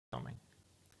Filming.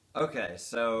 Okay,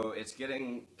 so it's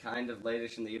getting kind of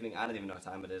late-ish in the evening. I don't even know what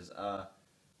time it is.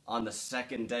 On the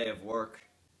second day of work,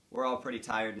 we're all pretty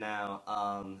tired now.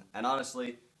 And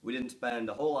honestly, we didn't spend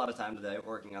a whole lot of time today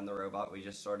working on the robot. We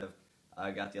just sort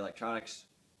of got the electronics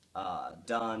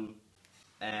done,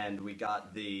 and we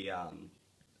got the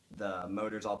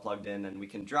motors all plugged in, and we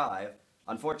can drive.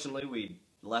 Unfortunately, we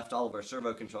left all of our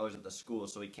servo controllers at the school,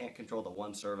 so we can't control the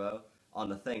one servo on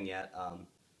the thing yet.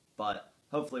 But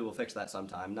hopefully we'll fix that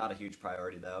sometime. Not a huge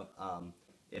priority, though.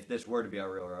 If this were to be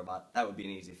our real robot, that would be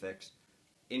an easy fix.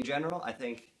 In general, I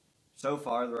think so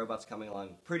far the robot's coming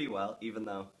along pretty well, even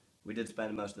though we did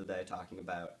spend most of the day talking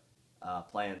about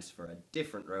plans for a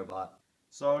different robot.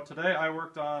 So today I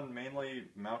worked on mainly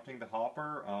mounting the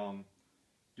hopper.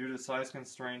 Due to size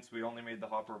constraints, we only made the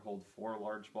hopper hold 4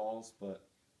 large balls, but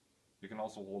you can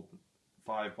also hold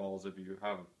 5 balls if you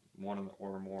have one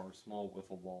or more small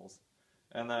wiffle balls.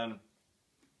 And then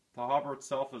the hopper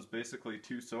itself is basically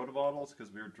 2 soda bottles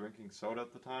because we were drinking soda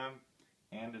at the time,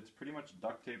 and it's pretty much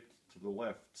duct taped to the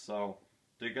lift. So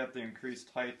to get the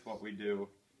increased height, what we do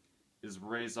is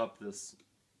raise up this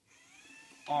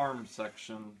arm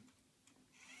section,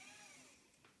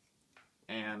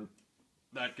 and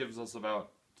that gives us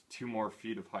about 2 more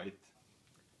feet of height.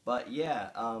 But yeah,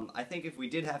 I think if we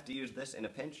did have to use this in a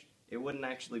pinch, it wouldn't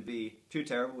actually be too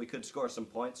terrible. We could score some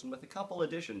points, and with a couple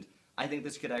additions, I think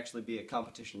this could actually be a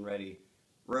competition-ready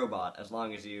robot as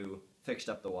long as you fixed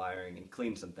up the wiring and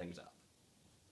cleaned some things up.